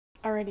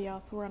Alrighty,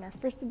 y'all, so we're on our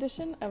first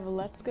edition of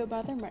Let's Go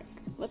Bother Mark.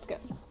 Let's go.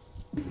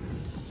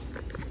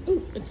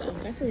 Ooh, it's all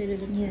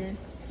decorated in here.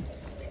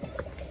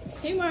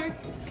 Hey, Mark.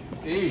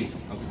 Hey,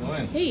 how's it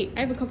going? Hey, I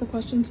have a couple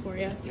questions for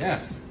you.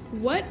 Yeah.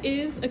 What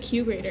is a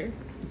Q grader?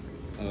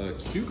 A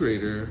Q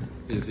grader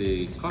is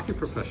a coffee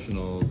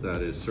professional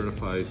that is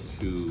certified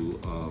to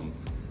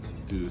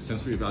do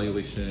sensory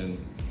evaluation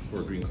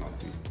for green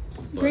coffee.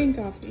 Green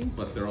coffee.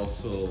 But they're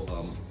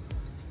also,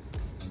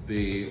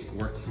 they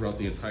work throughout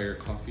the entire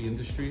coffee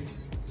industry,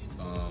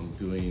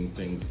 doing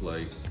things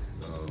like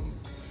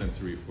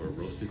sensory for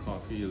roasted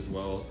coffee as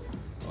well.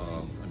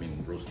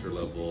 Roaster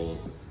level,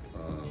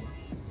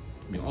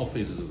 all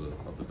phases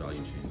of the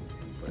value chain,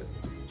 but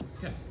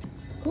yeah.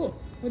 Cool.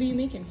 What are you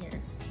making here?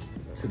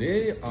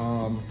 Today,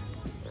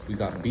 we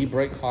got Be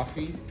Bright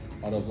Coffee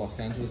out of Los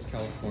Angeles,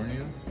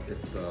 California.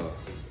 It's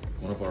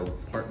one of our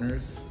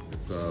partners.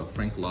 It's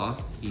Frank Law.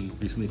 He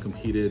recently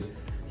competed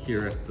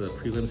here at the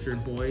prelims here in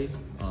Hawaii.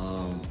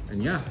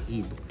 And yeah,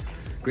 he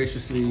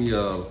graciously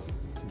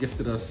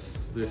gifted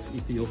us this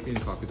Ethiopian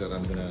coffee that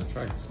I'm gonna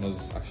try. It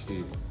smells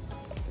actually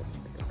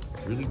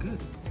really good.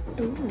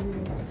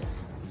 Ooh.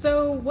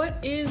 So what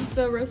is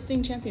the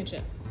roasting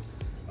championship?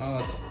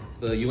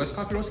 The U.S.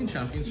 Coffee Roasting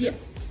Championship.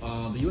 Yes.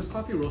 The U.S.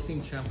 Coffee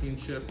Roasting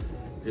Championship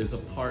is a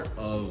part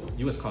of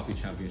U.S. Coffee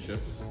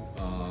Championships,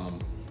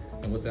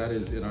 and what that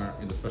is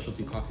in the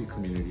specialty coffee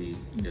community,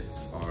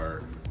 it's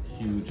our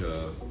huge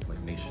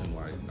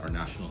nationwide, our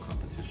national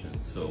competition.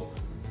 So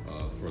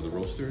for the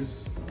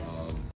roasters,